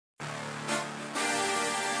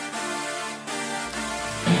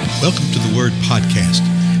Welcome to the Word Podcast.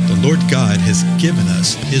 The Lord God has given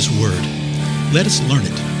us His Word. Let us learn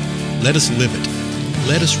it. Let us live it.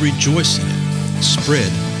 Let us rejoice in it.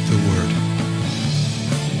 Spread the Word.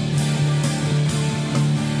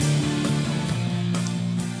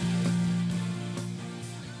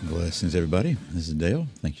 Blessings, everybody. This is Dale.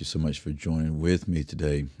 Thank you so much for joining with me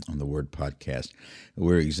today on the Word Podcast.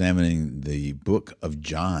 We're examining the book of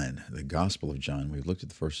John, the Gospel of John. We've looked at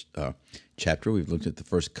the first chapter. We've looked at the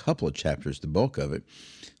first couple of chapters, the bulk of it.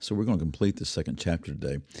 So we're going to complete the second chapter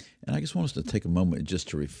today. And I just want us to take a moment just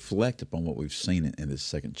to reflect upon what we've seen in this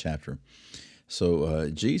second chapter. So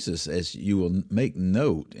Jesus, as you will make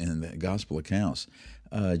note in the Gospel accounts,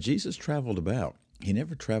 Jesus traveled about. He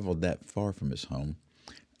never traveled that far from his home.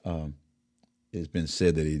 It's been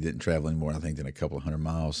said that he didn't travel any more, I think, than a couple of 100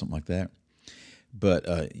 miles, something like that.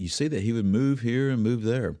 But you see that he would move here and move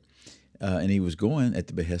there, and he was going at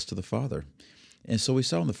the behest of the Father. And so we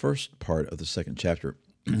saw in the first part of the second chapter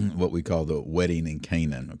what we call the wedding in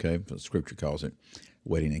Canaan, okay? What Scripture calls it,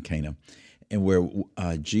 wedding in Canaan, and where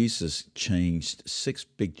Jesus changed 6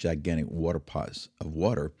 big, gigantic water pots of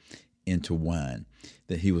water into wine,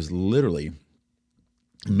 that he was literally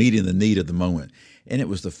meeting the need of the moment. And it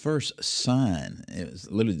was the first sign. It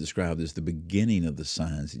was literally described as the beginning of the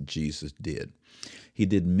signs that Jesus did. He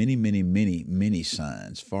did many, many, many, many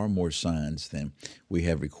signs, far more signs than we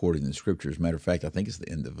have recorded in the Scriptures. As a matter of fact, I think it's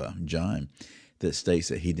the end of John that states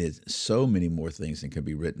that he did so many more things than could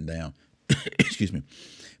be written down. Excuse me.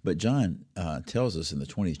 But John tells us in the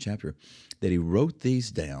 20th chapter that he wrote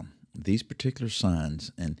these down, these particular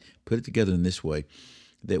signs, and put it together in this way,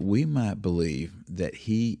 that we might believe that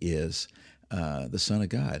he is the Son of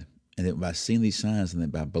God, and that by seeing these signs and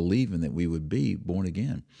that by believing that we would be born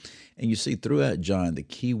again. And you see throughout John, the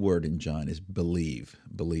key word in John is believe,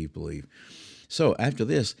 believe, believe. So after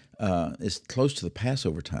this, it's close to the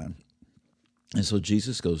Passover time. And so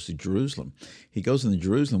Jesus goes to Jerusalem. He goes into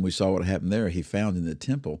Jerusalem. We saw what happened there. He found in the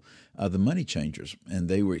temple the money changers, and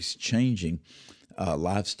they were exchanging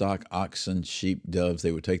livestock, oxen, sheep, doves.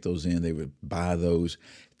 They would take those in. They would buy those.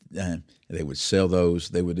 They would sell those.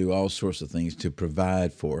 They would do all sorts of things to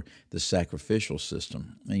provide for the sacrificial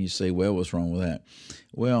system. And you say, well, what's wrong with that?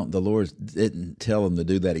 Well, the Lord didn't tell them to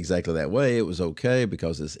do that exactly that way. It was okay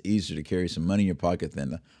because it's easier to carry some money in your pocket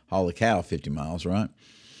than to haul a cow 50 miles, right,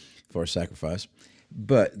 for a sacrifice.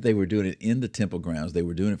 But they were doing it in the temple grounds. They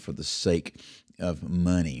were doing it for the sake of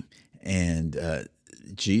money. And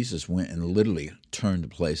Jesus went and literally turned the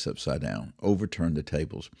place upside down, overturned the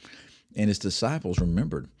tables. And his disciples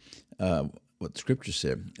remembered what the Scripture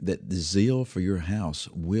said, that the zeal for your house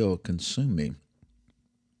will consume me.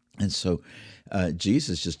 And so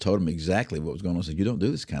Jesus just told them exactly what was going on. He said, you don't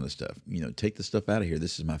do this kind of stuff. Take the stuff out of here.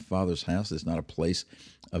 This is my Father's house. It's not a place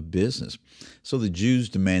of business. So the Jews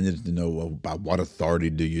demanded to know, well, by what authority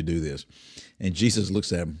do you do this? And Jesus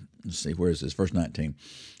looks at them. Let's see, where is this? Verse 19.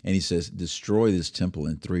 And he says, destroy this temple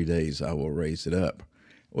in 3 days. I will raise it up.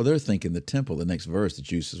 Well, they're thinking the temple, the next verse, the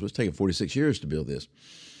Jews says, well, it's taken 46 years to build this.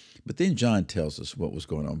 But then John tells us what was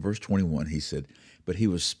going on. Verse 21, he said, but he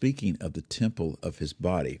was speaking of the temple of his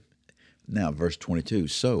body. Now, verse 22,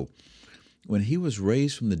 so when he was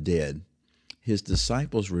raised from the dead, his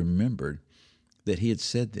disciples remembered that he had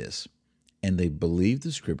said this, and they believed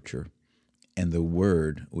the Scripture and the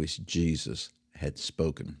word which Jesus had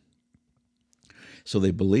spoken. So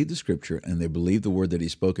they believed the Scripture and they believed the word that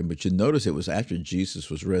he's spoken. But you notice it was after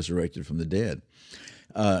Jesus was resurrected from the dead.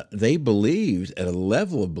 They believed at a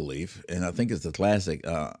level of belief, and I think it's the classic,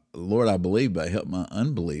 Lord, I believe, but help my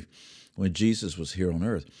unbelief, when Jesus was here on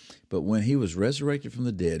earth. But when he was resurrected from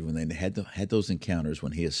the dead, when they had those encounters,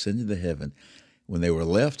 when he ascended to heaven, when they were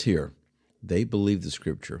left here, they believed the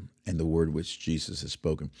Scripture and the word which Jesus has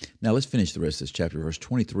spoken. Now let's finish the rest of this chapter. Verse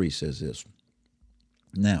 23 says this.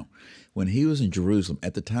 Now, when he was in Jerusalem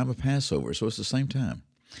at the time of Passover, so it's the same time,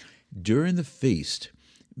 during the feast,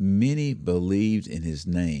 many believed in his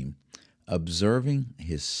name, observing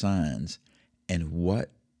his signs and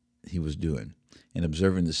what he was doing, and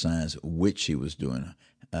observing the signs which he was doing.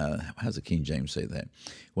 How's the King James say that?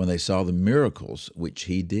 When they saw the miracles which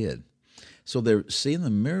he did. So they're seeing the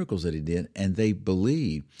miracles that he did, and they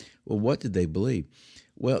believed. Well, what did they believe?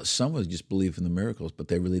 Well, some would just believe in the miracles, but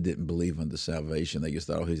they really didn't believe in the salvation. They just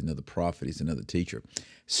thought, oh, he's another prophet, he's another teacher.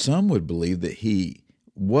 Some would believe that he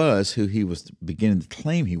was who he was beginning to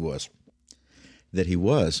claim he was, that he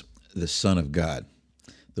was the Son of God,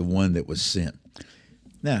 the one that was sent.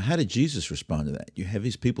 Now, how did Jesus respond to that? You have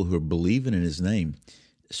these people who are believing in his name.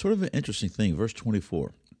 It's sort of an interesting thing, verse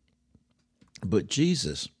 24. But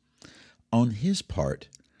Jesus, on his part,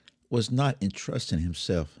 was not entrusting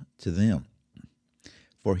himself to them.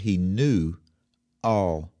 for he knew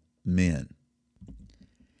all men.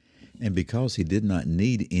 And because he did not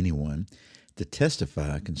need anyone to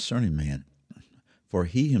testify concerning man, for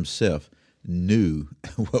he himself knew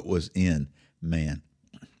what was in man.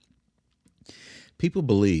 People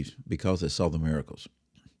believed because they saw the miracles,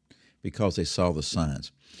 because they saw the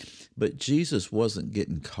signs. But Jesus wasn't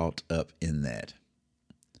getting caught up in that.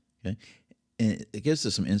 Okay? And it gives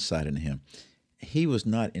us some insight into him. He was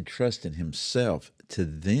not entrusting himself to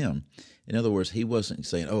them. In other words, he wasn't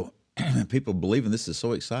saying, oh, people believing this is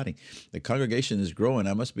so exciting. The congregation is growing.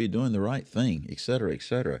 I must be doing the right thing, et cetera, et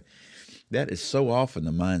cetera. That is so often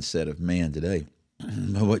the mindset of man today.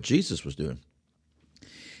 But what Jesus was doing,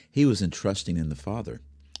 he was entrusting in the Father.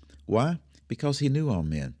 Why? Because he knew all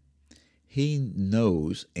men. He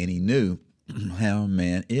knows and he knew how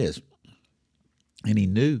man is. And he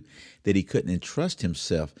knew that he couldn't entrust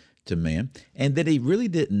himself to man and that he really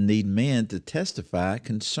didn't need man to testify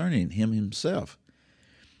concerning him himself.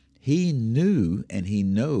 He knew and he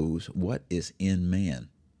knows what is in man.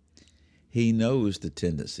 He knows the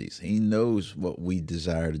tendencies. He knows what we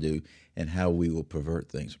desire to do and how we will pervert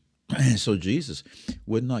things. So Jesus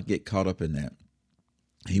would not get caught up in that.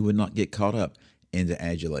 He would not get caught up into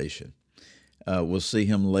adulation. We'll see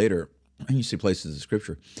him later. You see places in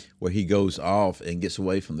Scripture where he goes off and gets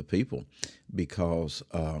away from the people because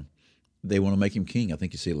they want to make him king. I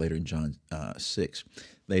think you see it later in John 6.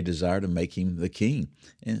 They desire to make him the king,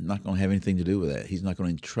 and not going to have anything to do with that. He's not going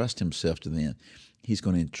to entrust himself to them. He's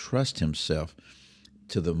going to entrust himself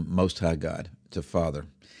to the Most High God, to Father.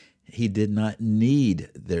 He did not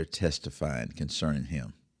need their testifying concerning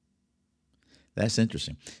him. That's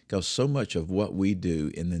interesting, because so much of what we do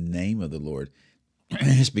in the name of the Lord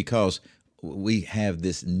is because we have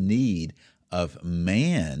this need of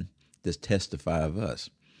man to testify of us.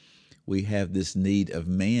 We have this need of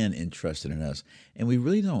man entrusted in us, and we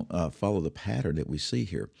really don't follow the pattern that we see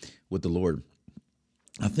here with the Lord.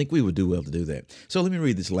 I think we would do well to do that. So let me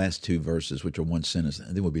read these last two verses, which are one sentence,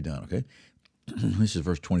 and then we'll be done, okay? This is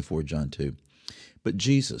verse 24, John 2. But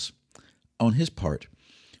Jesus, on his part,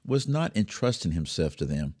 was not entrusting himself to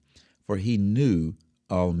them, for he knew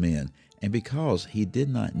all men, and because he did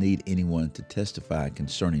not need anyone to testify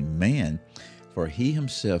concerning man, for he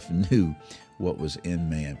himself knew what was in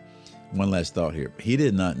man. One last thought here. He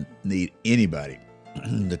did not need anybody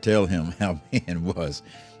to tell him how man was.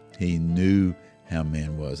 He knew how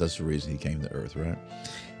man was. That's the reason he came to earth, right?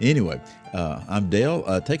 Anyway, I'm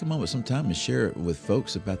Dale. Take a moment sometime and share it with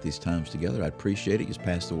folks about these times together. I'd appreciate it. Just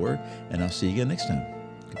pass the word, and I'll see you again next time.